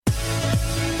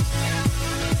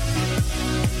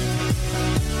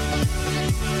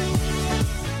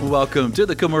welcome to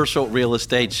the Commercial Real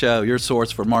Estate Show, your source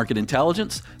for market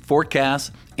intelligence, forecasts,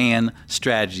 and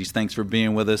strategies. Thanks for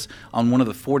being with us on one of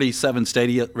the 47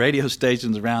 radio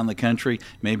stations around the country.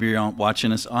 Maybe you're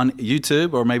watching us on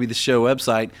YouTube or maybe the show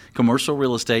website,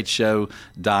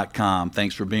 commercialrealestateshow.com.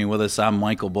 Thanks for being with us. I'm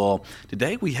Michael Bull.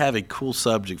 Today we have a cool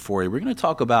subject for you. We're going to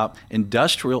talk about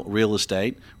industrial real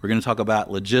estate. We're going to talk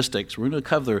about logistics. We're going to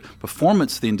cover the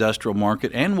performance of the industrial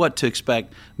market and what to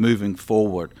expect moving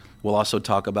forward. We'll also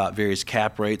talk about various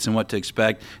cap rates and what to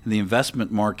expect in the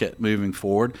investment market moving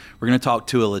forward. We're going to talk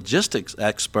to a logistics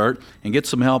expert and get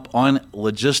some help on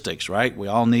logistics, right? We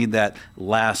all need that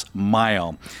last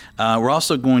mile. We're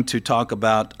also going to talk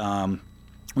about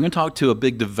we're going to talk to a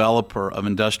big developer of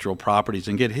industrial properties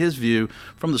and get his view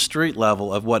from the street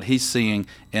level of what he's seeing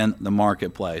in the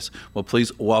marketplace. Well,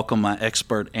 please welcome my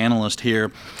expert analyst here.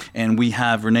 And we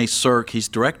have Renee Sirk. He's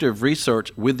Director of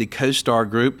Research with the CoStar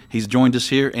Group. He's joined us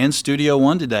here in Studio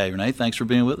One today. Renee, thanks for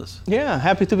being with us. Yeah,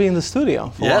 happy to be in the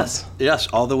studio. Yes,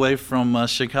 all the way from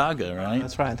Chicago, right?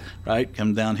 That's right. Right,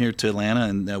 come down here to Atlanta,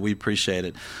 and we appreciate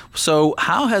it. So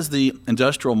how has the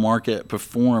industrial market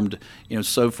performed,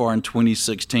 so far in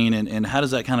 2016? And how does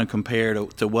that kind of compare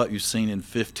to what you've seen in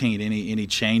 15? Any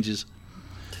changes?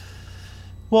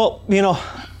 Well,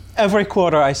 every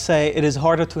quarter I say it is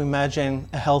harder to imagine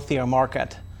a healthier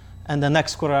market. And the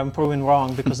next quarter I'm proving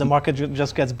wrong because the market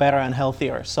just gets better and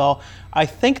healthier. So I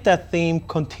think that theme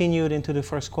continued into the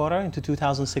first quarter, into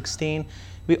 2016.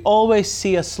 We always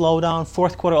see a slowdown.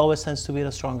 Fourth quarter always tends to be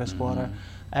the strongest quarter.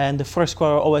 And the first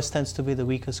quarter always tends to be the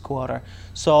weakest quarter.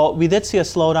 So we did see a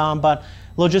slowdown, but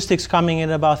logistics coming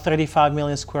in about 35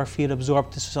 million square feet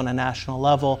absorbed. This is on a national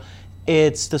level.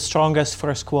 It's the strongest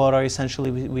first quarter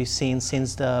essentially we've seen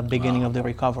since the beginning of the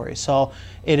recovery. So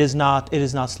it is not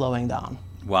slowing down.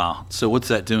 Wow. So what's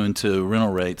that doing to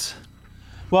rental rates?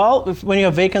 Well, when you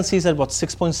have vacancies at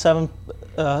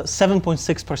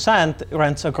 7.6%,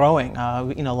 rents are growing.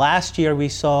 Last year we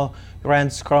saw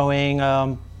rents growing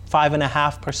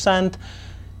 5.5%.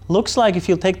 Looks like if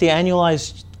you take the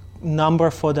annualized number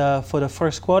for the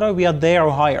first quarter, we are there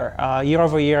or higher. Year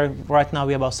over year, right now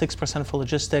we are about 6% for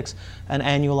logistics, and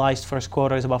annualized first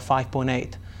quarter is about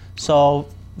 5.8. So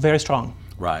very strong.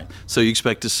 Right. So you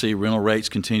expect to see rental rates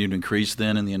continue to increase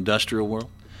then in the industrial world?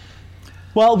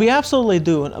 Well, we absolutely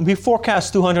do. We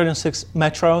forecast 206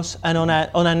 metros, and on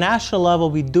a national level,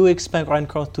 we do expect rent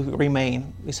growth to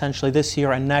remain essentially this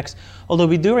year and next. Although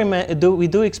we do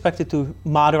expect it to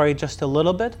moderate just a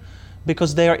little bit,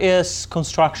 because there is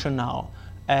construction now,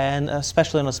 and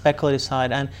especially on the speculative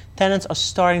side, and tenants are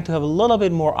starting to have a little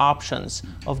bit more options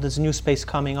of this new space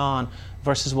coming on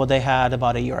versus what they had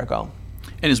about a year ago.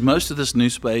 And is most of this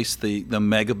new space the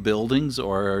mega buildings,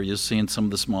 or are you seeing some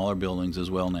of the smaller buildings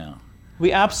as well now?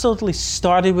 We absolutely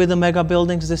started with the mega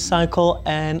buildings this cycle,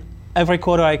 and every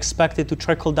quarter I expect it to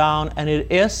trickle down, and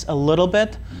it is a little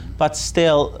bit, but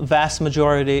still vast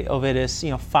majority of it is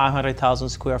 500,000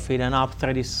 square feet and up,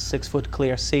 36-foot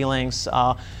clear ceilings,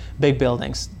 big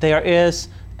buildings. There is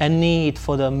a need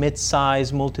for the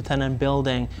mid-size multi-tenant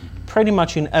building pretty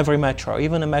much in every metro,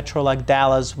 even a metro like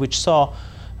Dallas, which saw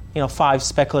 5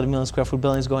 speculative million square foot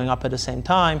buildings going up at the same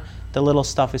time. The little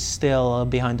stuff is still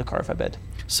behind the curve a bit.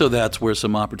 So that's where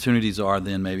some opportunities are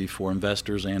then maybe for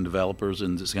investors and developers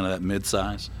and just kind of that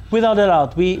mid-size? Without a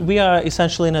doubt. We are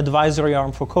essentially an advisory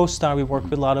arm for CoStar. We work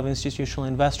with a lot of institutional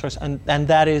investors, and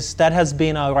that has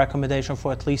been our recommendation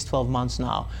for at least 12 months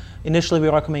now. Initially, we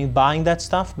recommend buying that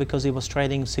stuff because it was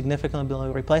trading significantly below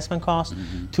replacement cost.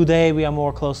 Today, we are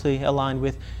more closely aligned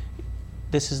with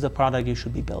this is the product you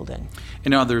should be building.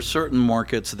 And are there certain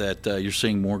markets that you're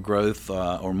seeing more growth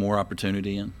or more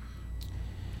opportunity in?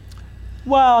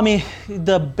 Well,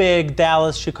 the big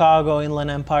Dallas, Chicago,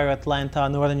 Inland Empire, Atlanta,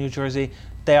 Northern New Jersey,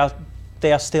 they are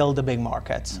still the big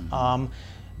markets.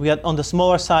 We are, on the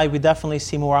smaller side, we definitely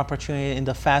see more opportunity in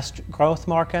the fast growth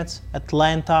markets.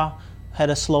 Atlanta had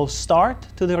a slow start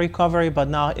to the recovery, but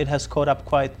now it has caught up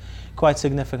quite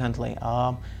significantly.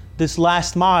 This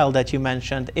last mile that you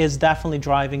mentioned is definitely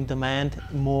driving demand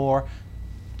more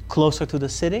closer to the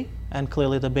city, and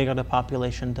clearly the bigger the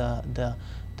population, the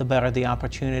better the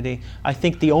opportunity. I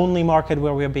think the only market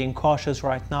where we're being cautious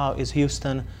right now is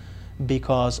Houston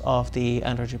because of the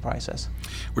energy prices.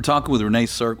 We're talking with Renee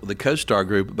Sirk with the CoStar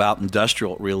Group about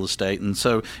industrial real estate. And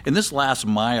so in this last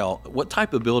mile, what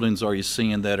type of buildings are you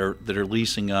seeing that are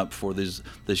leasing up for this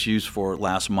use for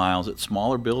last mile? Is it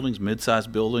smaller buildings,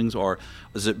 mid-sized buildings, or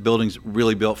is it buildings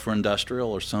really built for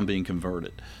industrial or some being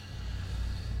converted?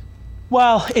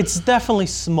 Well, it's definitely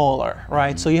smaller,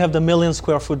 right? So you have the 1 million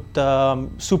square foot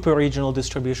super regional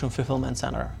distribution fulfillment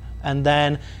center. And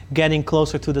then getting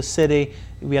closer to the city,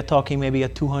 we are talking maybe a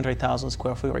 200,000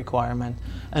 square foot requirement.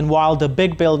 And while the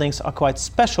big buildings are quite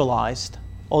specialized,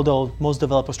 although most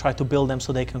developers try to build them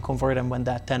so they can convert them when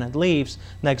that tenant leaves,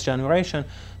 next generation,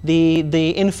 the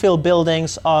infill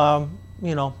buildings are,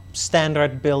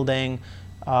 standard building,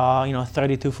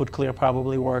 32-foot clear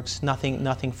probably works,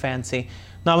 nothing fancy.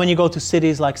 Now, when you go to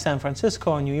cities like San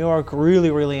Francisco and New York, really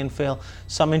infill,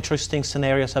 some interesting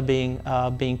scenarios are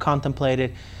being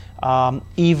contemplated.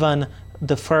 Even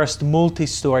the first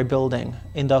multi-story building,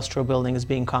 industrial building, is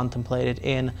being contemplated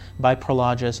by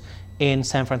Prologis in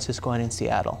San Francisco and in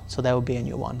Seattle. So that would be a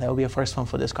new one. That would be a first one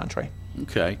for this country.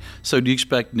 Okay. So do you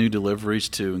expect new deliveries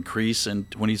to increase in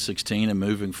 2016 and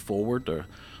moving forward, or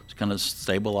to kind of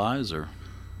stabilize, or?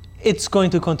 It's going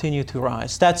to continue to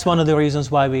rise. That's one of the reasons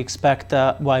why we expect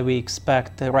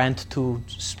the rent to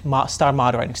start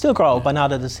moderating. Still grow, but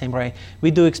not at the same rate. We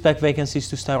do expect vacancies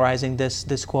to start rising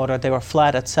this quarter. They were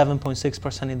flat at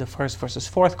 7.6% in the first versus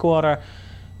fourth quarter.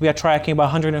 We are tracking about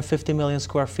 150 million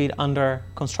square feet under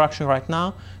construction right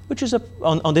now, which is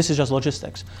this is just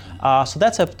logistics. So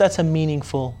that's a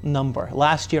meaningful number.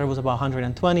 Last year it was about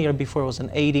 120, year before it was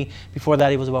an 80. Before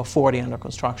that it was about 40 under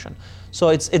construction. So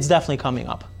it's definitely coming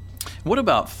up. What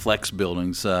about flex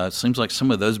buildings? It seems like some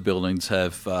of those buildings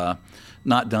have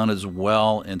not done as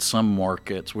well in some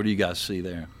markets. What do you guys see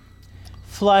there?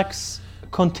 Flex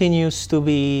continues to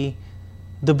be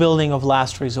the building of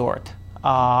last resort,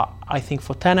 I think,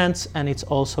 for tenants, and it's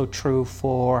also true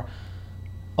for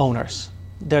owners.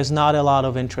 There's not a lot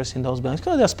of interest in those buildings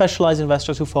because there are specialized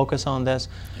investors who focus on this.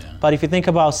 Yeah. But if you think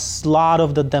about a lot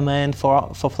of the demand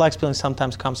for flex buildings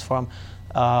sometimes comes from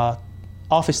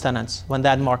office tenants when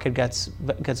that market gets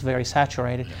very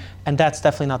saturated, and that's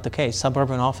definitely not the case.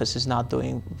 Suburban office is not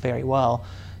doing very well,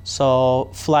 so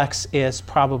flex is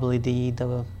probably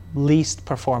the least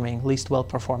well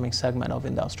performing segment of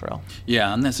industrial.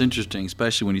 Yeah, and that's interesting,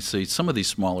 especially when you see some of these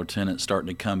smaller tenants starting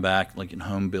to come back, like in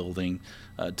home building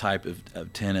type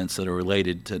of tenants that are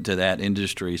related to that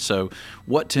industry. So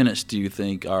what tenants do you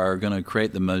think are going to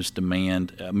create the most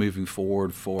demand moving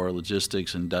forward for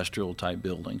logistics, industrial type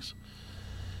buildings?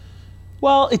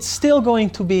 Well, it's still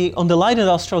going to be, on the light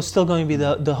industrial, it's still going to be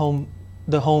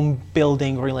the home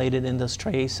building related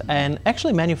industries, and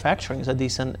actually manufacturing is a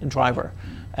decent driver.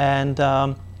 And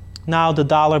now the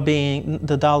dollar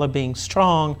being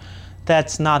strong,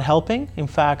 that's not helping. In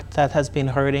fact, that has been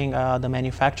hurting the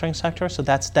manufacturing sector, so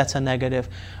that's a negative.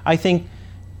 I think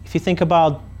if you think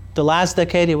about the last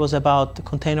decade, it was about the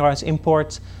containerized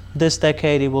imports. This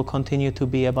decade, it will continue to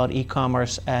be about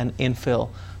e-commerce and infill,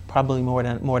 probably more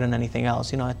than anything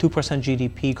else. At 2%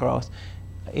 GDP growth,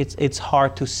 it's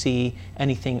hard to see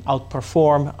anything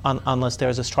outperform unless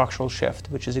there's a structural shift,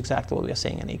 which is exactly what we are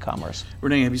seeing in e-commerce.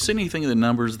 Renee, have you seen anything in the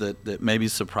numbers that maybe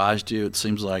surprised you? It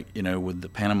seems like, with the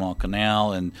Panama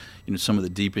Canal and some of the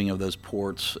deepening of those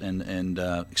ports and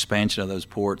expansion of those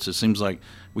ports, it seems like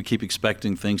we keep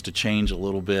expecting things to change a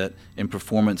little bit in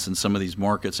performance in some of these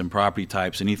markets and property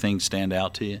types. Anything stand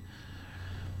out to you?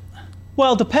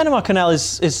 Well, the Panama Canal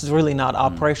is really not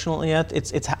operational yet.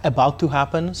 It's about to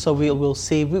happen, so we'll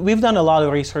see. We've done a lot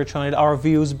of research on it. Our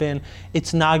view's been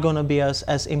it's not going to be as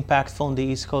impactful on the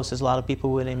East Coast as a lot of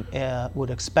people would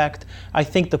expect. I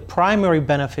think the primary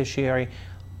beneficiary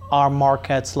are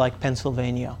markets like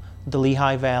Pennsylvania, the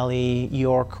Lehigh Valley,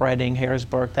 York, Reading,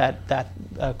 Harrisburg, that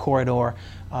corridor,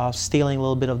 stealing a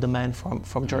little bit of demand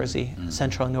from Jersey,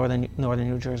 central and northern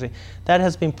New Jersey. That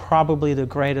has been probably the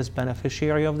greatest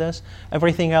beneficiary of this.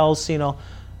 Everything else,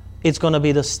 it's going to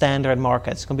be the standard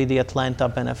market. It's going to be the Atlanta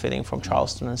benefiting from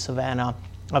Charleston and Savannah.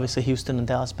 Obviously, Houston and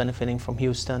Dallas benefiting from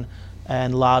Houston.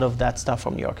 And a lot of that stuff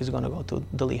from New York is going to go to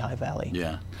the Lehigh Valley.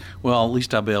 Yeah. Well, at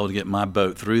least I'll be able to get my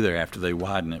boat through there after they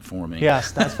widen it for me.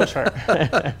 Yes, that's for sure.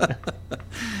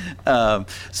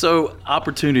 So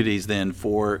opportunities then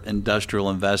for industrial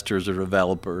investors or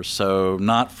developers. So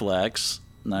not flex.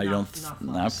 No, you don't.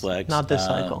 Not flex. Not this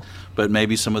cycle. But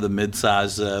maybe some of the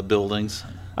mid-size buildings.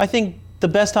 I think the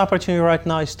best opportunity right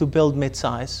now is to build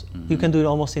mid-size. You can do it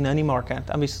almost in any market.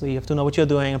 Obviously, you have to know what you're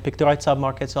doing and pick the right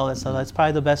submarkets, all that stuff. That's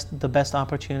probably the best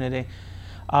opportunity.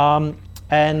 If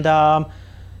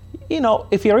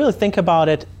you really think about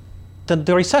it,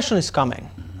 the recession is coming,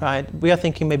 right? We are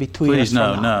thinking maybe 2 years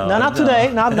from now. No, not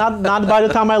today. Not by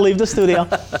the time I leave the studio,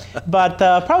 but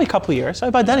probably a couple years.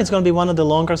 Right? By then, it's going to be one of the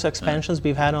longest expansions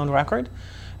we've had on record,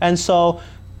 and so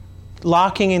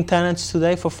locking in tenants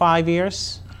today for 5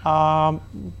 years.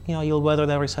 You'll weather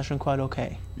that recession quite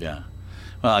okay. Yeah.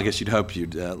 Well, I guess you'd hope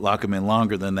you'd lock them in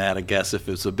longer than that, I guess, if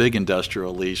it's a big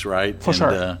industrial lease, right? For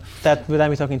sure. That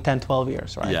we're talking 10, 12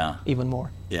 years, right? Yeah. Even more.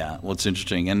 Yeah, well, it's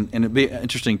interesting, and it'd be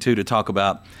interesting too to talk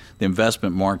about the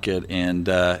investment market, and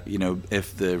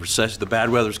if the recession, the bad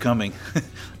weather's coming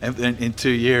in 2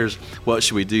 years, what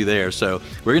should we do there? So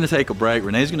we're going to take a break.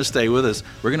 Renee's going to stay with us.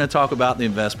 We're going to talk about the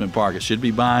investment market. Should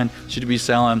you be buying? Should you be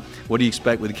selling? What do you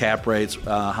expect with cap rates?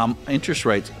 How interest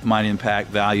rates might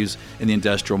impact values in the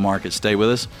industrial market? Stay with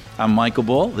us. I'm Michael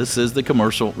Bull. This is the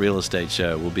Commercial Real Estate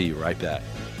Show. We'll be right back.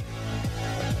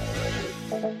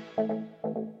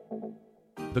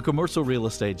 The Commercial Real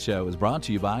Estate Show is brought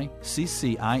to you by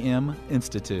CCIM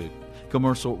Institute,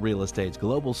 Commercial Real Estate's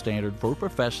global standard for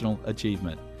professional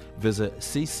achievement. Visit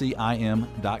ccim.com/CRE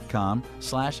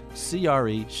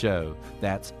show.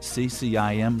 That's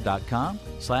ccim.com/CRE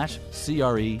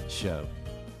show.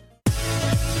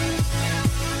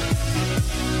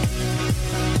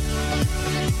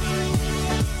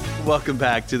 Welcome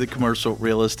back to the Commercial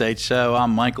Real Estate Show. I'm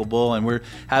Michael Bull, and we're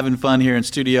having fun here in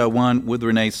Studio One with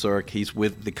Renee Surk. He's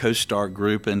with the CoStar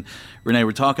Group. And Renee,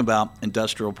 we're talking about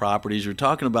industrial properties. We're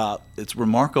talking about, it's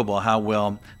remarkable how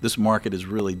well this market is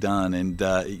really done. And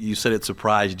you said it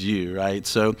surprised you, right?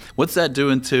 So what's that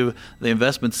doing to the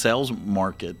investment sales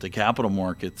market, the capital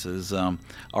markets?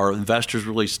 Are investors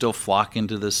really still flocking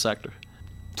to this sector?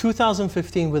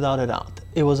 2015, without a doubt.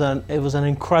 It was an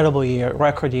incredible year,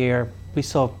 record year. We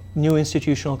saw new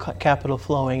institutional capital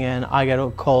flowing in. I get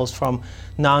calls from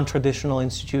non-traditional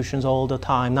institutions all the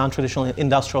time, non-traditional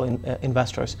industrial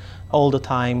investors all the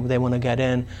time. They want to get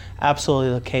in.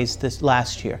 Absolutely the case this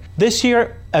last year. This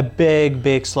year, a big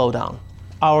slowdown.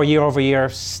 Our year-over-year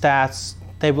stats,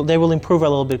 they will improve a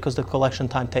little bit because the collection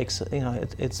time takes,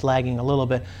 it's lagging a little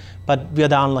bit, but we're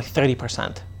down like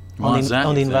 30% on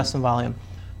the investment volume.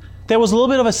 There was a little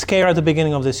bit of a scare at the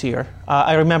beginning of this year.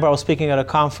 I remember I was speaking at a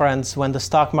conference when the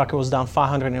stock market was down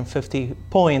 550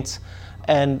 points,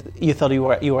 and you thought you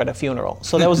were at a funeral.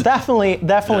 So there was definitely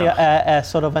a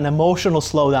sort of an emotional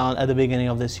slowdown at the beginning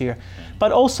of this year.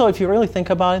 But also, if you really think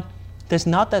about it, there's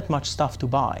not that much stuff to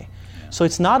buy. So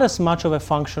it's not as much of a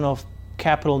function of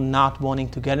capital not wanting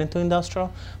to get into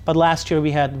industrial. But last year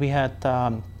we had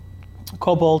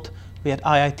Cobalt. We had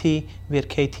IIT, we had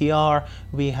KTR,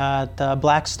 we had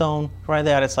Blackstone, right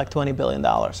there, it's like $20 billion,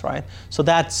 right? So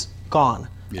that's gone.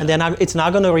 Yeah. And then it's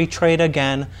not going to retrade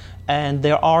again, and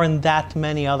there aren't that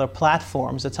many other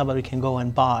platforms that somebody can go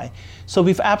and buy. So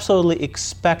we've absolutely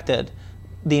expected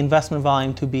the investment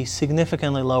volume to be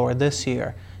significantly lower this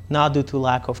year, not due to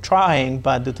lack of trying,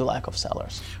 but due to lack of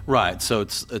sellers. Right. So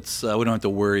it's we don't have to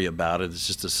worry about it.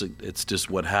 It's just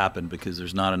what happened because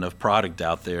there's not enough product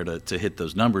out there to hit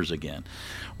those numbers again.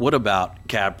 What about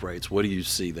cap rates? What do you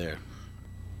see there?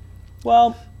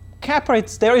 Well, cap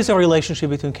rates, there is a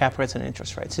relationship between cap rates and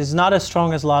interest rates. It's not as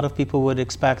strong as a lot of people would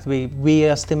expect. We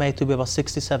estimate to be about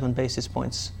 67 basis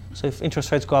points. So if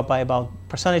interest rates go up by about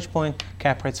percentage point,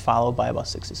 cap rates follow by about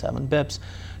 67 bips.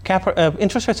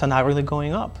 Interest rates are not really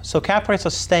going up. So cap rates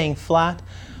are staying flat.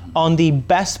 On the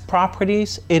best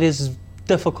properties, it is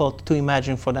difficult to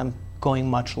imagine for them going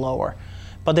much lower.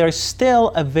 But there is still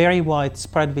a very wide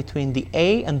spread between the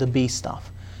A and the B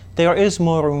stuff. There is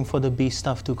more room for the B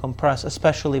stuff to compress,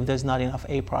 especially if there's not enough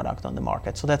A product on the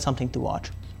market. So that's something to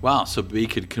watch. Wow, so B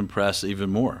could compress even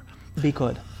more. B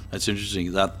could. That's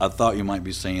interesting. I thought you might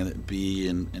be saying that B,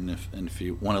 and if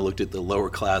you want to look at the lower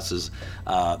classes,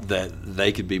 that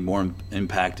they could be more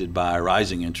impacted by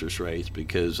rising interest rates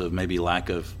because of maybe lack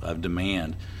of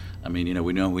demand. I mean,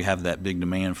 we know we have that big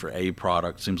demand for A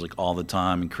product, seems like all the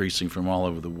time, increasing from all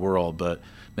over the world, but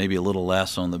maybe a little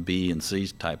less on the B and C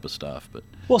type of stuff. But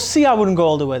well, C, I wouldn't go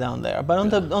all the way down there. But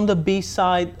on the B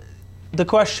side, the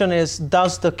question is,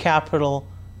 does the capital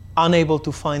unable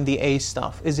to find the A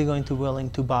stuff, is he going to be willing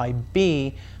to buy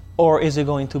B, or is he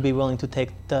going to be willing to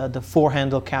take the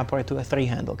 4-handle cap rate to a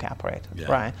 3-handle cap rate,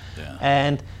 right? Yeah.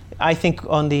 And I think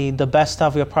on the best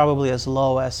stuff, we are probably as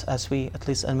low as we, at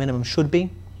least at minimum, should be.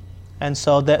 And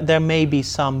so there may be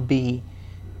some B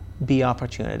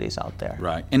opportunities out there.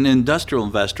 Right. And industrial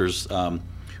investors,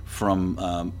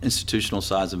 from institutional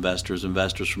size investors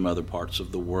from other parts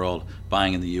of the world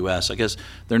buying in the U.S., I guess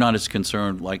they're not as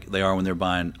concerned like they are when they're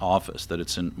buying office, that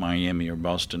it's in Miami or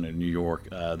Boston or New York.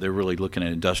 They're really looking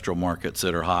at industrial markets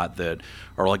that are hot, that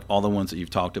are like all the ones that you've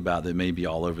talked about that may be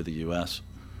all over the U.S.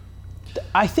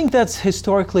 I think that's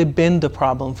historically been the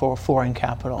problem for foreign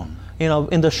capital.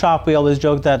 In the shop, we always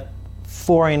joke that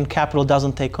foreign capital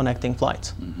doesn't take connecting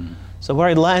flights. Mm-hmm. So where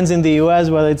it lands in the U.S.,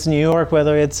 whether it's New York,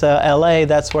 whether it's L.A.,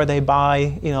 that's where they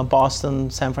buy, Boston,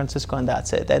 San Francisco, and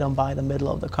that's it. They don't buy the middle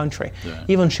of the country. Yeah.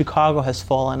 Even Chicago has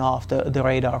fallen off the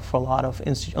radar for a lot of,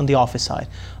 on the office side,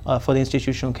 for the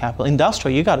institutional capital.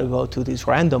 Industrial, you got to go to these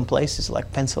random places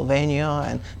like Pennsylvania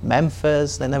and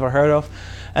Memphis, they never heard of.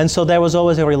 And so there was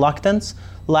always a reluctance.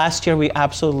 Last year, we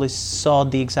absolutely saw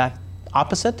the exact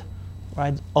opposite,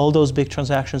 right? All those big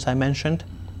transactions I mentioned,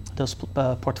 those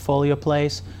portfolio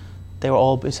plays, they were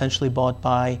all essentially bought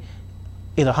by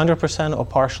either 100% or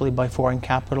partially by foreign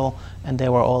capital, and they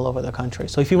were all over the country.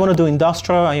 So if you want to do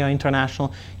industrial or you're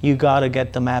international, you got to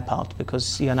get the map out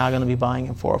because you're not going to be buying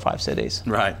in 4 or 5 cities.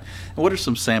 Right. And what are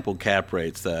some sample cap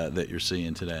rates that you're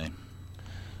seeing today?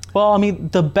 Well, I mean,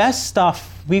 the best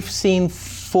stuff, we've seen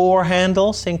 4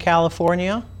 handles in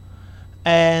California.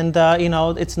 And,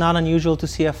 it's not unusual to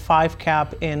see a 5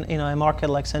 cap in a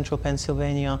market like central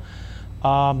Pennsylvania.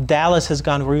 Dallas has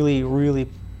gone really, really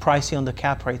pricey on the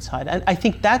cap rate side. And I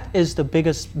think that is the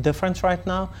biggest difference right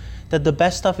now, that the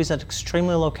best stuff is at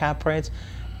extremely low cap rates.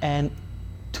 And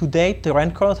to date, the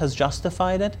rent growth has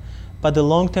justified it. But the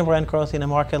long-term rent growth in a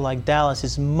market like Dallas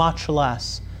is much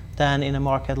less than in a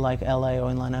market like LA or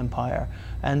Inland Empire.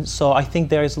 And so I think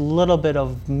there is a little bit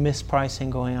of mispricing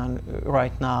going on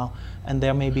right now, and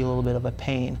there may be a little bit of a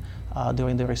pain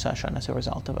during the recession as a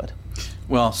result of it.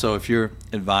 Well, so if you're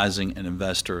advising an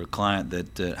investor, a client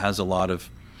that has a lot of,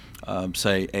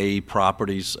 say, A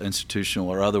properties, institutional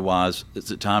or otherwise,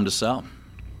 is it time to sell?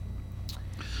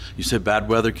 You said bad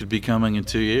weather could be coming in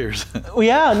 2 years.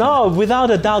 Yeah, no,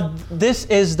 without a doubt, this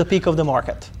is the peak of the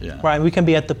market, right? We can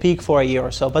be at the peak for a year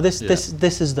or so, but this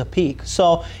is the peak.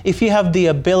 So if you have the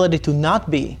ability to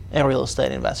not be a real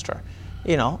estate investor,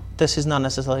 this is not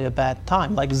necessarily a bad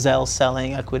time, like Zelle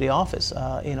selling Equity Office,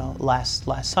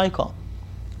 last cycle.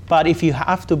 But if you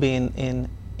have to be in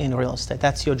real estate,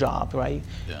 that's your job, right?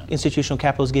 Yeah. Institutional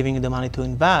capital is giving you the money to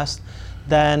invest.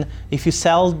 Then if you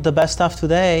sell the best stuff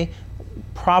today,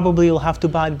 probably you'll have to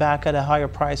buy it back at a higher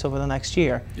price over the next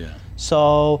year. Yeah.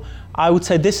 So I would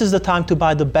say this is the time to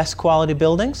buy the best quality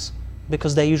buildings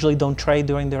because they usually don't trade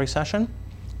during the recession.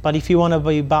 But if you want to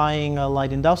be buying a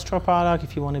light industrial product,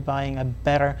 if you want to be buying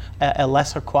a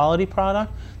lesser quality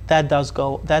product, that does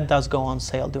go on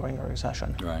sale during a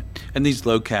recession. Right. And these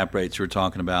low cap rates you're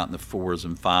talking about in the 4s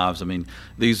and 5s, I mean,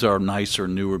 these are nicer,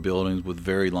 newer buildings with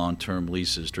very long-term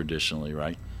leases traditionally,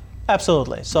 right?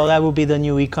 Absolutely. So that would be the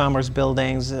new e-commerce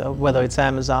buildings, whether it's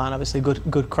Amazon, obviously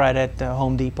good credit,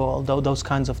 Home Depot, those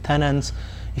kinds of tenants.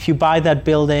 If you buy that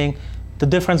building, the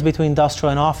difference between industrial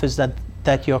and office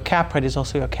that your cap rate is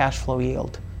also your cash flow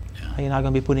yield. Yeah. You're not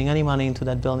going to be putting any money into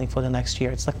that building for the next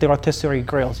year. It's like the rotisserie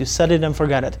grills. You set it and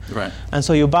forget it. Right. And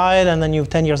so you buy it, and then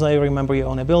 10 years later remember you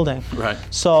own a building. Right.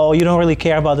 So you don't really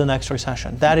care about the next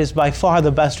recession. That is by far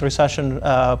the best recession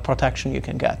protection you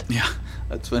can get. Yeah.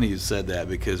 That's funny you said that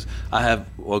because I have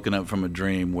woken up from a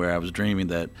dream where I was dreaming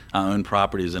that I own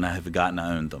properties and I have forgotten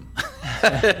I owned them.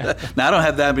 Now, I don't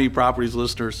have that many properties,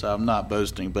 listeners, so I'm not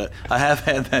boasting, but I have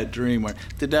had that dream where,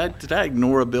 did I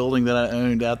ignore a building that I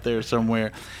owned out there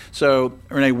somewhere? So,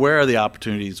 Renee, where are the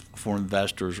opportunities for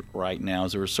investors right now?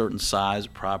 Is there a certain size,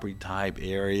 property type,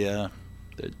 area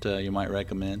that you might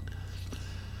recommend?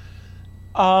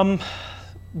 I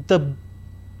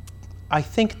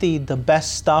think the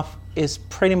best stuff is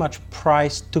pretty much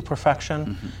priced to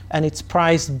perfection, and it's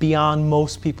priced beyond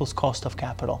most people's cost of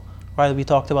capital. Right? We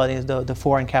talked about the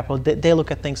foreign capital. They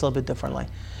look at things a little bit differently.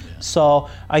 Yeah. So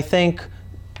I think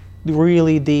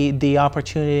really the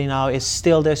opportunity now is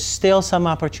there's still some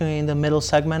opportunity in the middle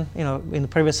segment. In the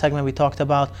previous segment we talked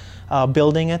about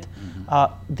building it.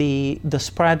 The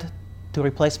spread to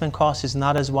replacement cost is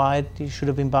not as wide. You should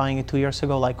have been buying it 2 years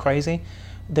ago like crazy.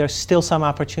 There's still some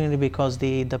opportunity because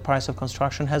the price of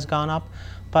construction has gone up,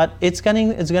 but it's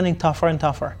getting tougher and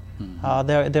tougher.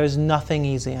 There's nothing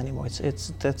easy anymore.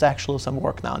 It's actually some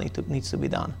work now needs to be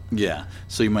done. Yeah,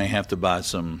 so you may have to buy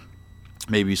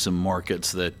maybe some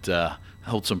markets that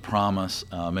hold some promise,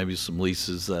 maybe some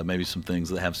leases, maybe some things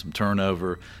that have some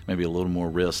turnover, maybe a little more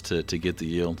risk to get the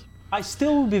yield. I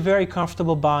still would be very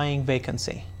comfortable buying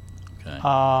vacancy.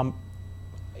 Okay.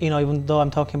 Even though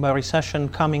I'm talking about recession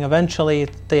coming eventually,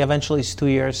 is 2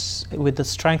 years. With the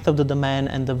strength of the demand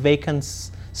and the vacant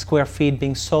square feet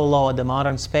being so low at the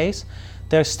modern space,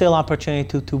 there's still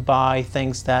opportunity to buy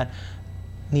things that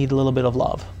need a little bit of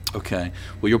love. Okay.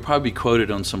 Well, you'll probably be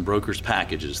quoted on some brokers'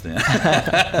 packages then.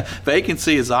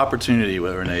 Vacancy is opportunity,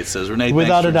 what Renee says. Renee,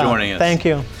 Without thanks for joining us. Thank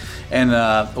you. And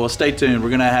well, stay tuned. We're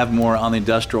going to have more on the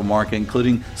industrial market,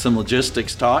 including some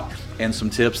logistics talk and some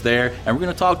tips there. And we're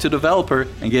going to talk to a developer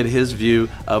and get his view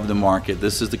of the market.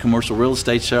 This is the Commercial Real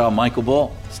Estate Show. I'm Michael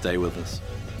Bull. Stay with us.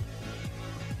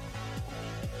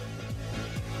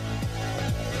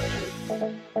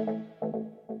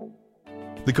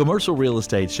 The Commercial Real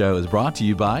Estate Show is brought to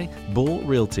you by Bull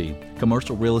Realty,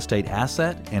 commercial real estate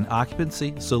asset and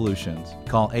occupancy solutions.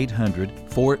 Call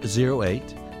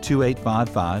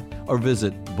 800-408-2855 or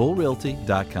visit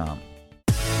bullrealty.com.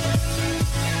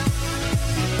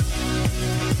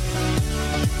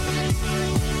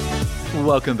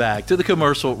 Welcome back to the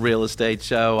Commercial Real Estate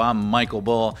Show. I'm Michael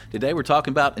Bull. Today we're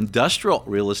talking about industrial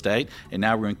real estate, and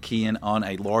now we're going to key in on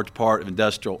a large part of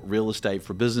industrial real estate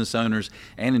for business owners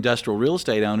and industrial real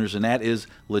estate owners, and that is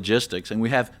logistics. And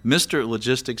we have Mr.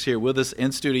 Logistics here with us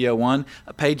in Studio One,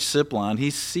 Paige Sipline.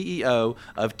 He's CEO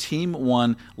of Team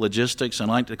One Logistics. I'd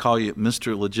like to call you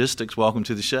Mr. Logistics. Welcome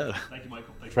to the show. Thank you,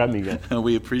 Michael. Thanks for having me again.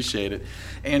 We appreciate it.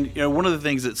 And one of the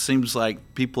things that seems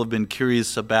like people have been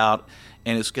curious about,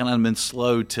 and it's kind of been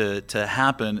slow to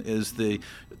happen, is the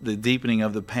deepening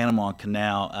of the Panama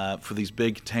Canal for these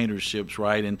big container ships,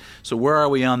 right? And so where are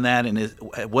we on that, and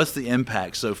what's the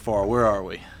impact so far? Where are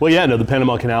we? Well, yeah, no, the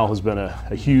Panama Canal has been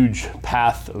a huge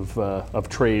path of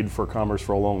trade for commerce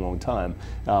for a long, long time.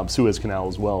 Suez Canal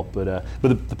as well. But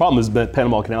the problem is that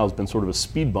Panama Canal has been sort of a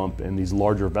speed bump in these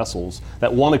larger vessels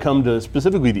that want to come to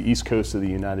specifically the east coast of the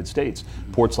United States.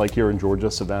 Ports like here in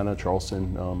Georgia, Savannah,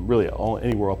 Charleston, really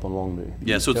anywhere up along the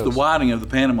east so it's coast. The widening of the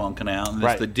Panama Canal, and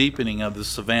Right. it's the deepening of the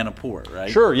Savannah port, right?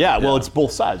 Sure, yeah. Well, it's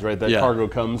both sides, right? That Yeah. cargo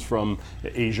comes from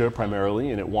Asia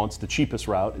primarily, and it wants the cheapest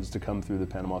route is to come through the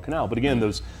Panama Canal. But again,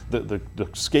 the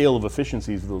scale of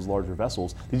efficiencies of those larger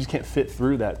vessels, they just can't fit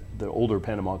through the older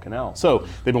Panama Canal. So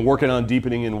they've been working on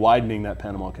deepening and widening that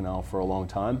Panama Canal for a long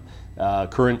time.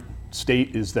 Current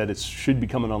state is that it should be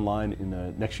coming online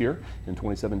in next year in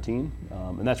 2017,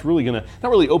 and that's really going to not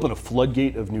really open a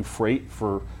floodgate of new freight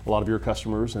for a lot of your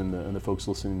customers and the folks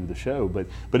listening to the show, but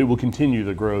it will continue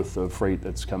the growth of freight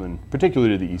that's coming,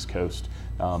 particularly to the East Coast,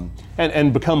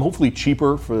 and become hopefully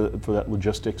cheaper for that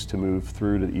logistics to move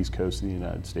through to the East Coast of the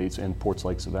United States and ports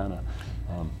like Savannah.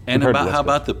 And how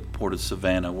about the Port of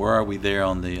Savannah? Where are we there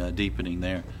on the deepening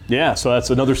there? Yeah, so that's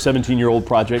another 17-year-old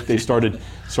project. They started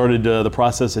the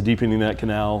process of deepening that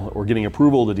canal, or getting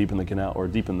approval to deepen the canal, or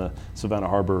deepen the Savannah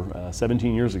Harbor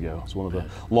 17 years ago. It's one of the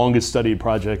longest studied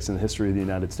projects in the history of the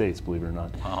United States, believe it or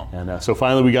not. Wow. And so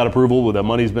finally we got approval. The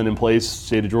money's been in place.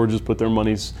 State of Georgia's put their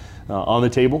monies on the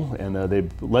table, and they've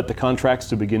let the contracts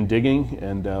to begin digging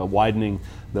and widening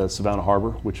the Savannah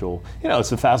Harbor, which will, it's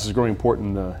the fastest growing port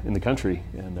in the country,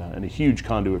 and a huge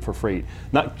conduit for freight,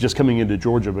 not just coming into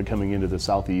Georgia, but coming into the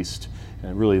southeast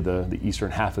and really the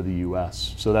eastern half of the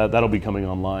U.S. So that'll be coming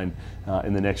online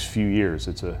in the next few years.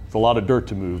 It's a lot of dirt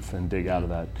to move and dig out of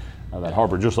that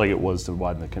harbor, just like it was to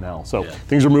widen the canal. So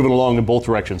things are moving along in both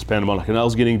directions. Panama Canal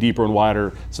is getting deeper and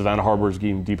wider. Savannah Harbor is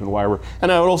getting deeper and wider.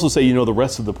 And I would also say, the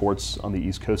rest of the ports on the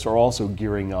East Coast are also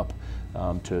gearing up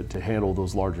to handle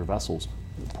those larger vessels.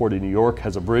 The Port of New York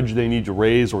has a bridge they need to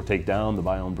raise or take down. The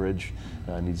Bayonne Bridge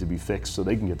needs to be fixed so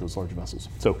they can get those large vessels.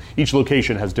 So each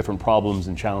location has different problems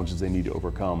and challenges they need to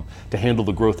overcome to handle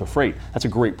the growth of freight. That's a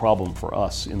great problem for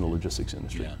us in the logistics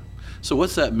industry. Yeah. So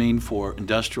what's that mean for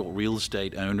industrial real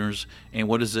estate owners, and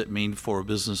what does it mean for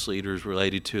business leaders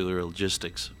related to their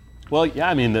logistics? Well,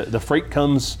 yeah, the freight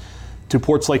comes to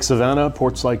ports like Savannah,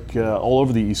 ports like all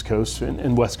over the East Coast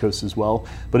and West Coast as well.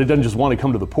 But it doesn't just want to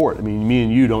come to the port. Me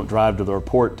and you don't drive to the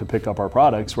port to pick up our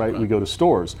products, right? We go to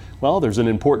stores. Well, there's an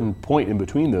important point in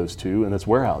between those two, and that's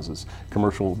warehouses,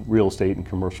 commercial real estate and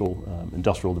commercial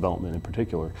industrial development in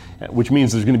particular, which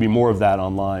means there's going to be more of that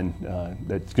online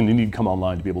that's going to need to come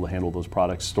online to be able to handle those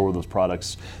products, store those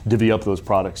products, divvy up those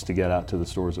products to get out to the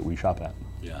stores that we shop at.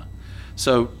 Yeah.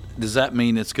 So does that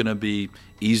mean it's going to be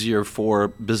easier for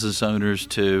business owners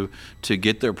to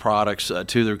get their products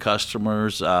to their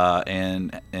customers,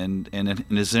 and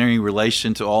is there any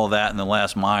relation to all of that in the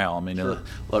last mile? Sure.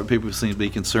 A lot of people seem to be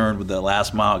concerned with that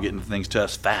last mile, getting things to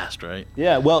us fast, right?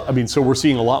 Yeah, well, so we're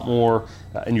seeing a lot more,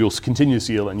 and you'll continue to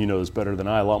see, and you know this better than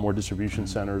I, a lot more distribution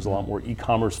centers, a lot more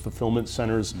e-commerce fulfillment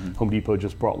centers. Home Depot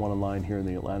just brought one online here in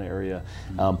the Atlanta area.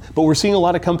 But we're seeing a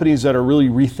lot of companies that are really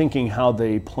rethinking how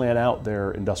they plan out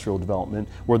their industrial development,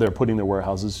 where they're putting their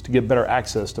warehouses to get better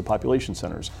access to population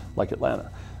centers like Atlanta.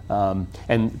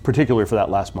 and particularly for that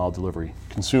last mile delivery.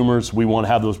 Consumers, we want to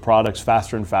have those products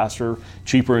faster and faster,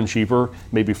 cheaper and cheaper,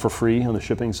 maybe for free on the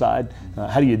shipping side.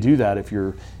 How do you do that if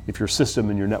your system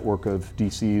and your network of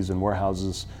DCs and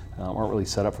warehouses aren't really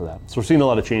set up for that? So we're seeing a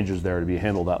lot of changes there to be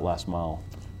handled that last mile.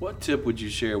 What tip would you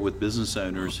share with business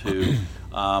owners who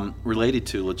related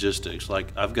to logistics?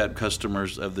 Like, I've got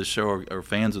customers of the show or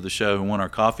fans of the show who want our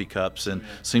coffee cups, and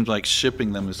it seems like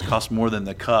shipping them has cost more than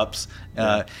the cups.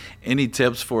 Any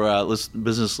tips for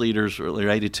business leaders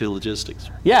related to logistics?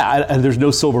 Yeah, and there's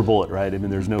no silver bullet, right? I mean,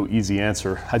 there's no easy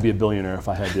answer. I'd be a billionaire if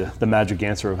I had the magic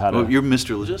answer of how to. Well, you're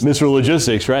Mr. Logistics. Mr.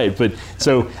 Logistics, right? But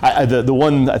so the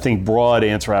one I think broad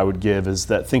answer I would give is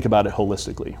that think about it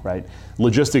holistically, right?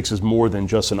 Logistics is more than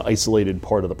just an isolated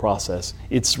part of the process.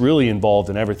 It's really involved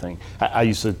in everything. I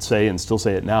used to say, and still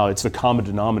say it now, it's the common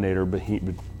denominator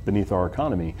beneath our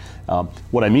economy.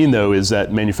 What I mean, though, is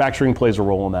that manufacturing plays a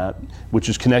role in that, which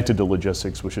is connected to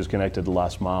logistics, which is connected to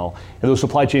last mile. And those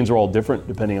supply chains are all different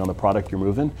depending on the product you're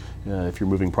moving. If you're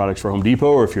moving products for Home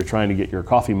Depot, or if you're trying to get your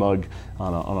coffee mug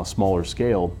on a smaller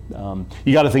scale,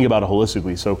 you got to think about it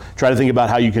holistically. So try to think about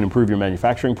how you can improve your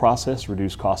manufacturing process,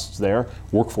 reduce costs there.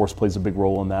 Workforce plays a big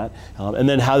role in that. And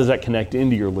then how does that connect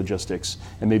into your logistics,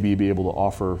 and maybe you'd be able to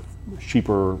offer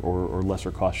cheaper or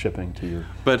lesser cost shipping to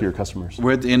your customers.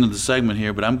 We're at the end of the segment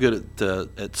here, but I'm good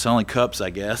at selling cups, I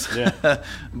guess. Yeah.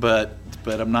 but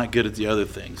I'm not good at the other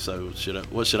things. So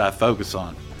what should I focus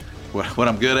on? What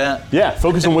I'm good at? Yeah,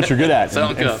 focus on what you're good at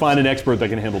and cups. Find an expert that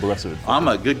can handle the rest of it. I'm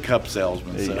a good cup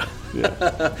salesman. So.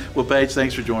 Yeah. Well, Paige,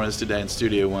 thanks for joining us today in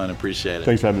Studio One. Appreciate it.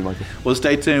 Thanks for having me, Michael. Well,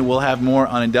 stay tuned. We'll have more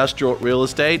on industrial real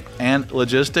estate and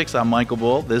logistics. I'm Michael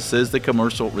Bull. This is the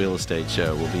Commercial Real Estate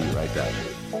Show. We'll be right back.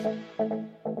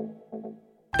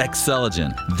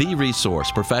 Xceligent, the resource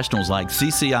professionals like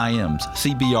CCIMs,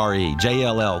 CBRE,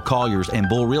 JLL, Colliers, and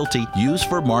Bull Realty use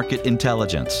for market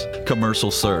intelligence.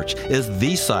 Commercial Search is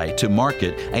the site to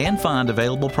market and find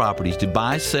available properties to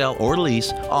buy, sell, or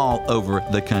lease all over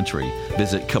the country.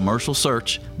 Visit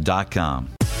commercialsearch.com.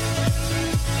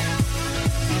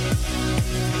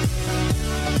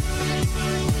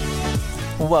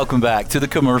 Welcome back to the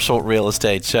Commercial Real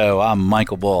Estate Show. I'm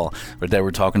Michael Bull. Today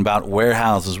we're talking about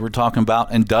warehouses. We're talking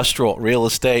about industrial real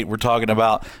estate. We're talking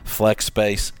about flex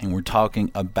space, and we're talking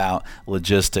about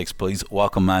logistics. Please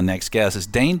welcome my next guest. It's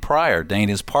Dane Pryor. Dane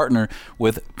is partner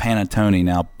with Panattoni.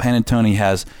 Now, Panattoni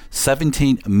has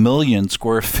 17 million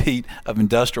square feet of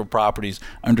industrial properties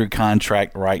under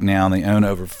contract right now, and they own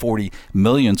over 40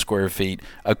 million square feet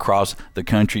across the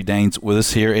country. Dane's with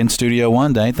us here in Studio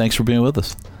One. Dane, thanks for being with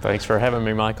us. Thanks for having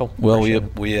me, Michael. Well,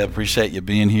 we appreciate you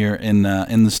being here in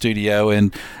the studio,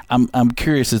 and I'm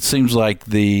curious. It seems like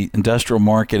the industrial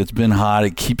market, it's been hot.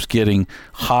 It keeps getting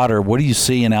hotter. What are you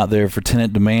seeing out there for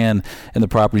tenant demand in the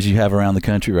properties you have around the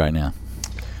country right now?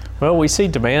 Well, we see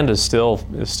demand is still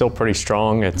pretty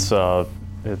strong. It's there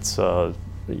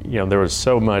was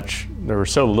so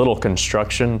little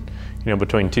construction,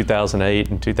 between 2008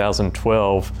 and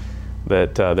 2012.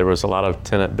 That there was a lot of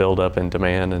tenant buildup in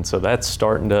demand, and so that's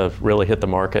starting to really hit the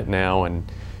market now,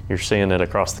 and you're seeing it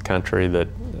across the country that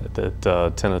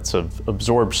tenants have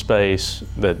absorbed space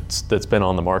that's been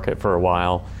on the market for a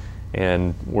while,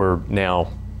 and we're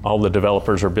now all the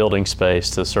developers are building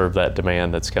space to serve that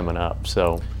demand that's coming up.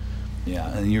 So,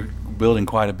 yeah, and you're building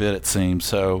quite a bit, it seems.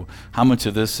 So, how much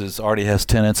of this already has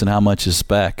tenants, and how much is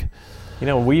spec?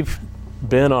 We've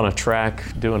been on a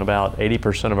track doing about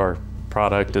 80% of our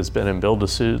product has been in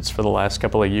build-to-suits for the last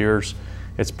couple of years.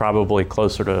 It's probably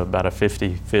closer to about a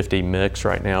 50-50 mix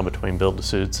right now between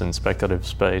build-to-suits and speculative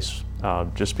space,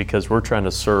 just because we're trying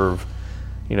to serve,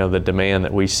 the demand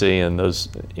that we see in those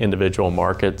individual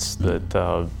markets that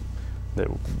are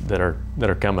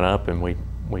coming up, and we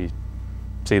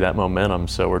see that momentum.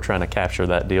 So we're trying to capture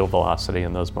that deal velocity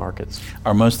in those markets.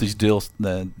 Are most of these deals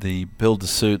the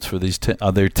build-to-suits for these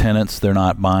other tenants? They're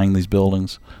not buying these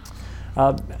buildings.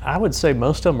 I would say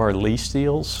most of them are lease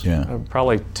deals. Yeah.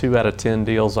 Probably 2 out of 10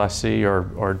 deals I see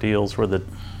are deals where the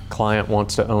client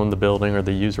wants to own the building or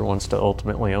the user wants to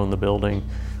ultimately own the building.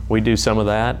 We do some of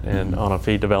that and on a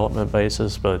fee development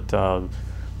basis, but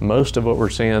most of what we're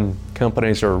seeing,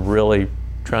 companies are really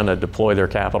trying to deploy their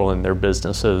capital in their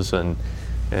businesses and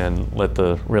let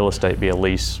the real estate be a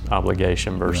lease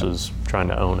obligation versus trying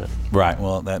to own it. Right.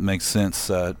 Well, that makes sense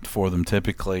for them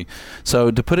typically. So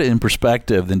to put it in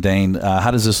perspective, then, Dane,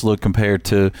 how does this look compared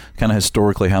to kind of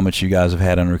historically how much you guys have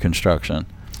had under construction?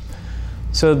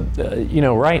 So,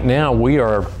 right now we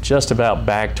are just about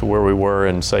back to where we were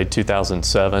in, say,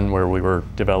 2007, where we were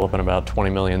developing about 20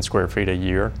 million square feet a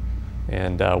year.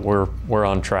 And we're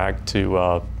on track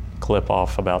to clip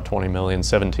off about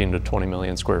 17 to 20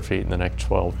 million square feet in the next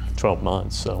 12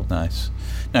 months. So nice.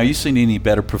 Now, you seen any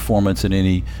better performance in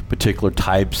any particular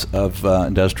types of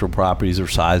industrial properties or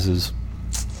sizes?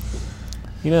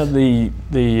 You know, the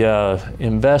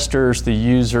investors, the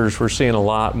users, we're seeing a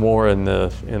lot more in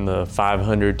the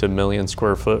 500 to million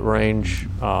square foot range.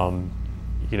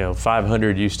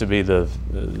 500 used to be a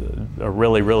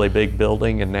really big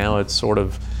building, and now it's sort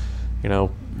of,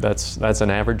 that's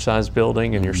an average sized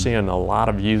building, and you're seeing a lot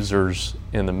of users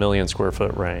in the million square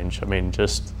foot range. I mean,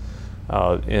 just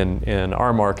in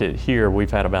our market here,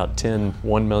 we've had about 10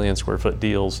 1 million square foot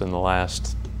deals in the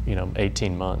last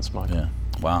 18 months, Michael. Yeah.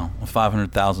 Wow,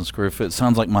 500,000 square foot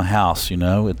sounds like my house.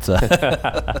 It's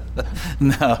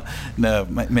no,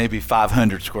 maybe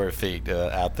 500 square feet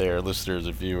out there, listeners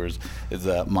and viewers, is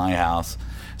my house.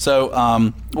 So,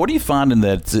 what are you finding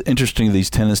that's interesting to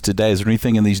these tenants today? Is there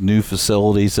anything in these new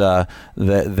facilities that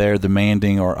they're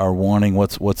demanding or are wanting?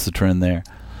 What's the trend there?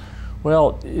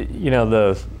 Well,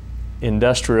 the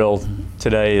industrial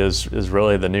today is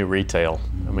really the new retail.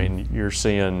 I mean, you're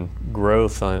seeing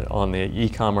growth on the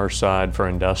e-commerce side for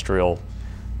industrial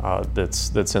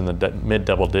that's in the mid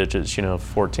double digits,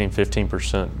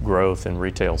 14-15% growth in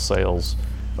retail sales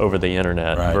over the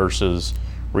internet, right, versus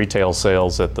retail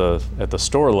sales at the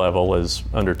store level is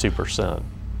under 2%.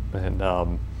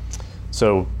 And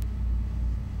so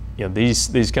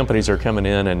these companies are coming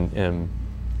in and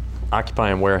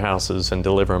occupying warehouses and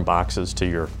delivering boxes to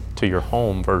your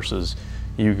home versus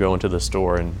you going to the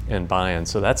store and buying.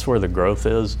 So that's where the growth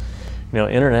is.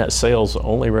 Internet sales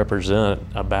only represent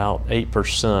about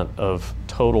 8% of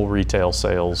total retail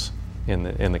sales in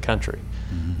the country.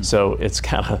 Mm-hmm. So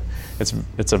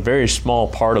it's a very small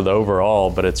part of the overall,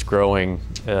 but it's growing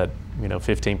at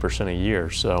 15% a year.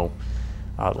 So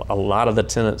a lot of the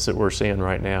tenants that we're seeing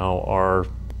right now are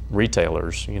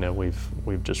retailers.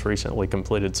 We've just recently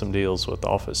completed some deals with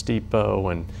Office Depot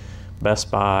and Best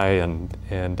Buy,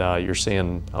 and you're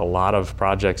seeing a lot of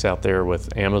projects out there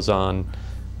with Amazon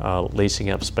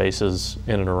leasing up spaces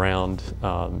in and around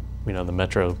the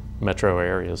metro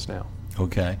areas now.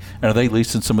 Okay, and are they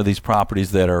leasing some of these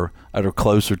properties that are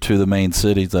closer to the main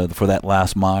cities for that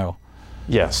last mile?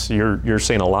 Yes, you're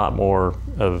seeing a lot more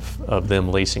of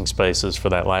them leasing spaces for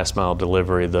that last mile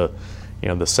delivery. The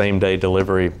same day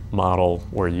delivery model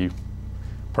where you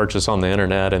purchase on the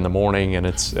internet in the morning and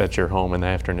it's at your home in the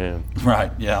afternoon. Right.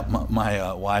 Yeah.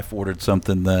 My wife ordered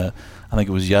something. I think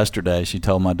it was yesterday. She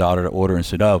told my daughter to order and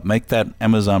said, "Oh, make that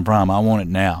Amazon Prime. I want it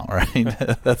now." Right.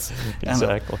 That's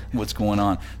exactly what's going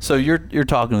on. So you're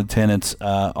talking to tenants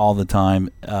all the time.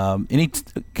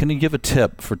 Can you give a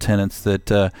tip for tenants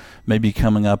that may be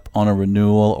coming up on a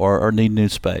renewal or need new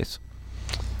space?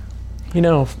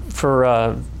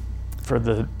 For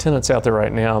the tenants out there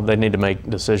right now, they need to make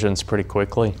decisions pretty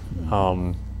quickly.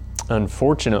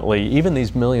 Unfortunately, even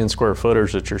these million square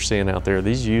footers that you're seeing out there,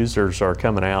 these users are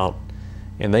coming out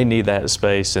and they need that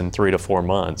space in 3 to 4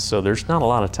 months. So there's not a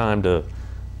lot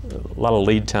of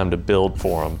lead time to build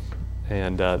for them.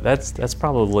 And that's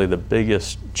probably the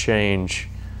biggest change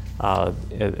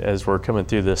as we're coming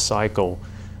through this cycle.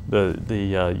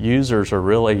 The users are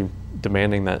really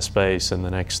demanding that space in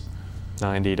the next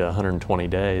 90 to 120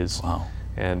 days. Wow.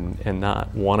 and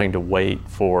not wanting to wait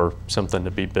for something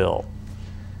to be built.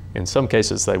 In some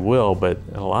cases they will, but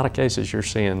in a lot of cases you're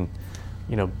seeing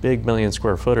big million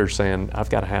square footers saying, I've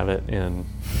got to have it in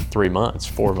 3 months,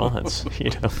 4 months.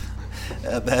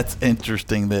 That's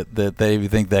interesting that they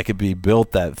think that could be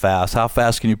built that fast. How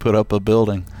fast can you put up a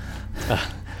building?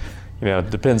 It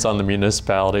depends on the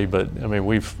municipality, but I mean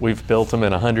we've built them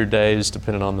in 100 days,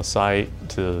 depending on the site,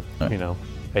 to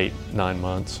 8-9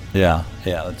 months. Yeah,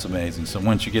 that's amazing. So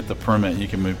once you get the permit, you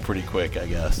can move pretty quick, I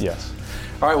guess. Yes.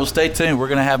 All right, well, stay tuned. We're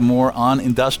going to have more on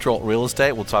industrial real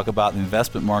estate. We'll talk about the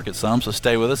investment market some, so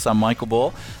stay with us. I'm Michael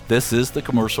Bull. This is the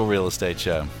Commercial Real Estate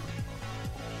Show.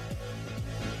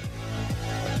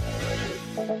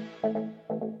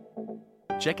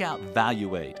 Check out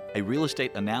Valuate, a real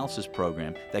estate analysis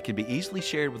program that can be easily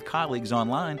shared with colleagues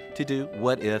online to do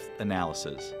what-if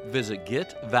analysis. Visit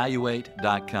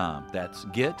getvaluate.com. That's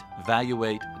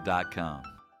getvaluate.com.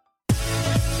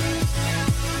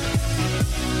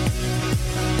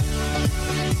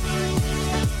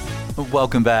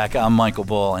 Welcome back. I'm Michael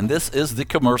Bull, and this is the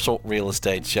Commercial Real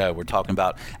Estate Show. We're talking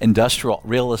about industrial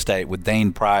real estate with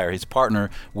Dane Pryor. He's partner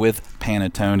with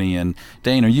Panattoni. And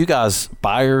Dane, are you guys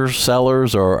buyers,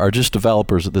 sellers, or are just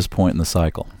developers at this point in the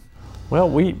cycle? Well,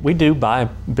 we do buy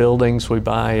buildings. We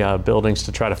buy buildings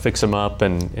to try to fix them up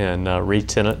and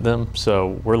re-tenant them.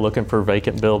 So we're looking for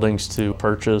vacant buildings to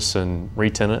purchase and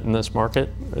re-tenant in this market,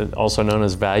 also known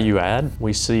as value add.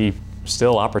 We see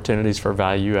still opportunities for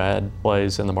value add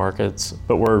plays in the markets,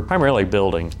 but we're primarily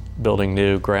building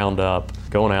new, ground up,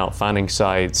 going out, finding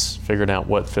sites, figuring out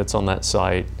what fits on that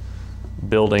site,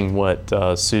 building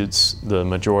what suits the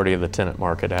majority of the tenant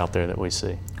market out there that we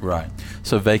see. Right.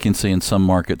 So vacancy in some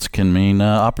markets can mean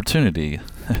opportunity,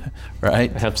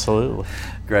 right? Absolutely.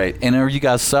 Great. And are you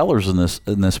guys sellers in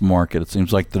this market? It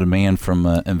seems like the demand from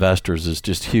investors is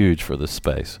just huge for this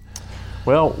space.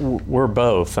 Well, we're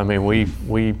both. I mean,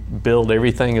 we build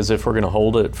everything as if we're going to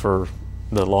hold it for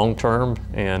the long term,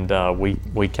 and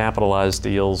we capitalize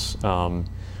deals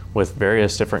with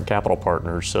various different capital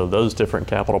partners. So those different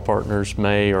capital partners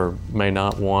may or may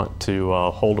not want to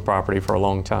hold a property for a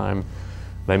long time.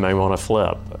 They may want to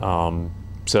flip.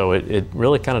 So it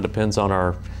really kind of depends on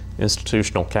our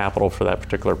institutional capital for that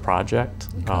particular project.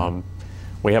 Okay.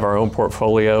 We have our own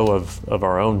portfolio of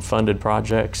our own funded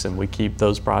projects, and we keep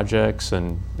those projects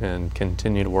and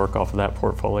continue to work off of that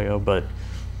portfolio. But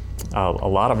a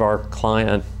lot of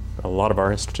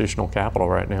our institutional capital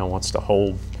right now wants to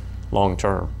hold long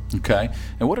term. Okay.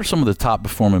 And what are some of the top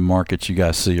performing markets you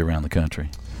guys see around the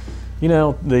country? You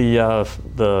know,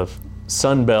 the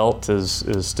Sun Belt is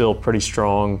still pretty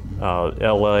strong.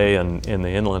 LA and the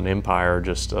Inland Empire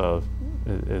just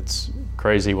it's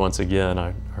crazy once again.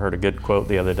 I heard a good quote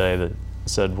the other day that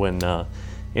said when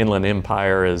Inland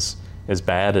Empire is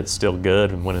bad, it's still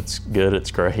good, and when it's good,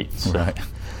 it's great. So, right.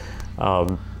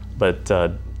 But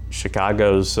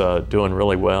Chicago's doing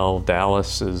really well.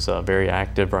 Dallas is very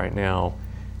active right now.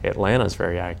 Atlanta's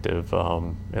very active.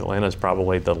 Atlanta's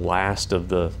probably the last of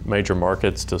the major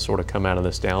markets to sort of come out of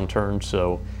this downturn,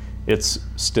 so it's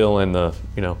still in the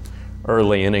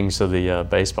early innings of the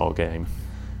baseball game.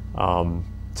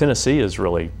 Tennessee has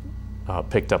really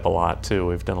picked up a lot too.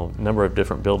 We've done a number of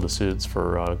different build-to-suits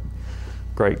for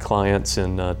great clients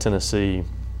in Tennessee: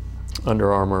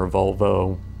 Under Armour,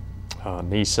 Volvo,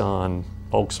 Nissan,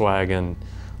 Volkswagen.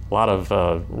 A lot of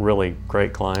really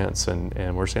great clients,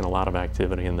 and we're seeing a lot of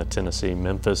activity in the Tennessee,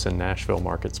 Memphis, and Nashville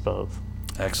markets both.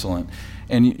 Excellent.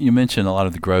 And you mentioned a lot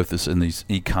of the growth is in these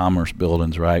e-commerce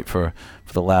buildings, right, for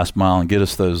the last mile, and get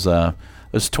us those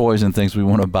toys and things we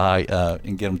want to buy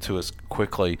and get them to us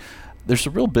quickly. There's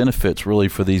some real benefits really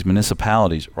for these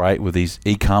municipalities, right, with these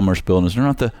e-commerce buildings. They're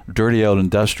not the dirty old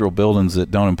industrial buildings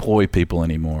that don't employ people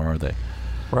anymore, are they?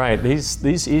 Right.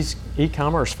 These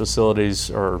e-commerce facilities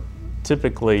are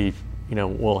typically,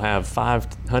 we'll have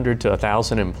 500 to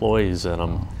 1,000 employees in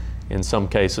them, in some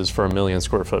cases for a 1 million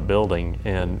square foot building,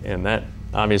 and that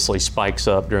obviously spikes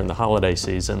up during the holiday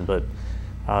season. But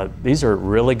these are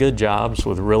really good jobs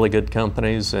with really good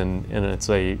companies, and it's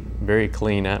a very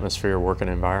clean atmosphere, working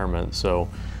environment. So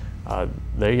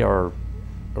they are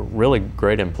really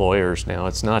great employers now.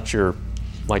 It's not your,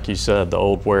 like you said, the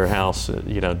old warehouse,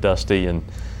 dusty and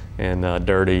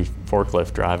dirty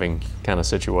forklift driving kind of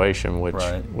situation, which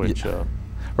right,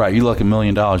 you look $1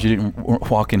 million. You didn't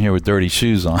walk in here with dirty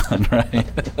shoes on, right?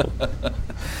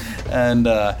 And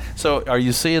so are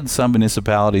you seeing some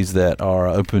municipalities that are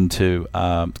open to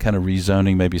kind of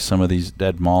rezoning maybe some of these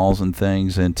dead malls and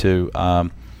things into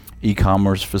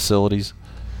e-commerce facilities?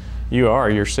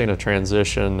 You're seeing a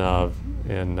transition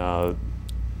in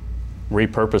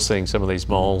repurposing some of these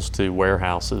malls to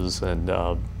warehouses, and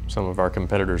some of our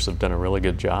competitors have done a really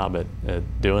good job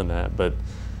at doing that. But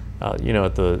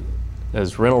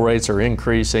as rental rates are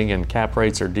increasing and cap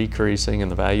rates are decreasing and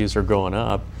the values are going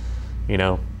up,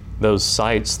 those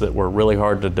sites that were really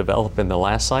hard to develop in the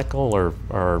last cycle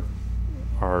are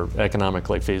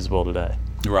economically feasible today.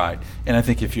 Right. And I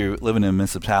think if you're living in a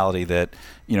municipality that,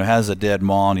 has a dead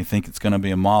mall and you think it's going to be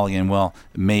a mall again, well,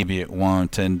 maybe it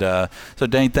won't. And so,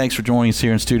 Dane, thanks for joining us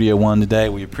here in Studio One today.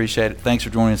 We appreciate it. Thanks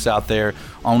for joining us out there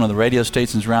on one of the radio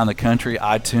stations around the country,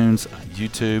 iTunes,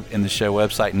 YouTube, and the show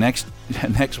website.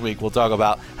 Next week, we'll talk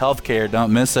about healthcare.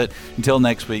 Don't miss it. Until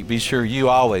next week, be sure you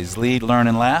always lead, learn,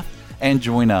 and laugh, and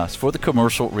join us for the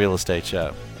Commercial Real Estate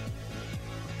Show.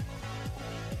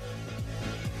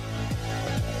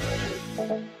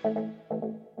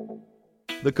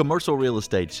 The Commercial Real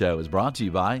Estate Show is brought to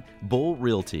you by Bull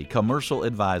Realty Commercial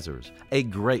Advisors, a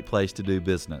great place to do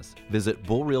business. Visit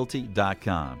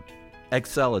bullrealty.com.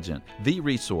 Xceligent, the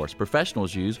resource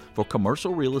professionals use for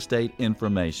commercial real estate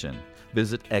information.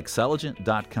 Visit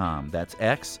xceligent.com. That's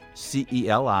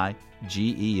XCELIGENT.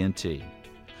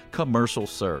 Commercial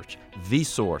Search, the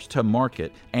source to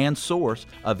market and source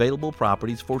available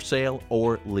properties for sale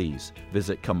or lease.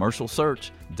 Visit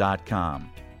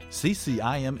commercialsearch.com.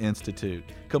 CCIM Institute,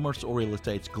 commercial real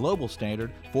estate's global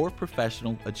standard for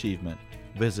professional achievement.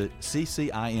 Visit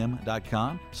ccim.com/CRE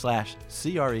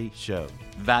show.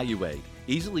 Valuate,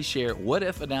 Easily share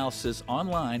what-if analysis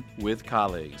online with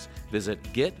colleagues. Visit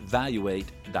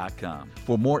getvaluate.com.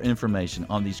 For more information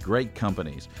on these great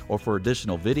companies or for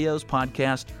additional videos,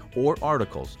 podcasts, or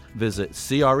articles, visit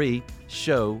CREshow.com.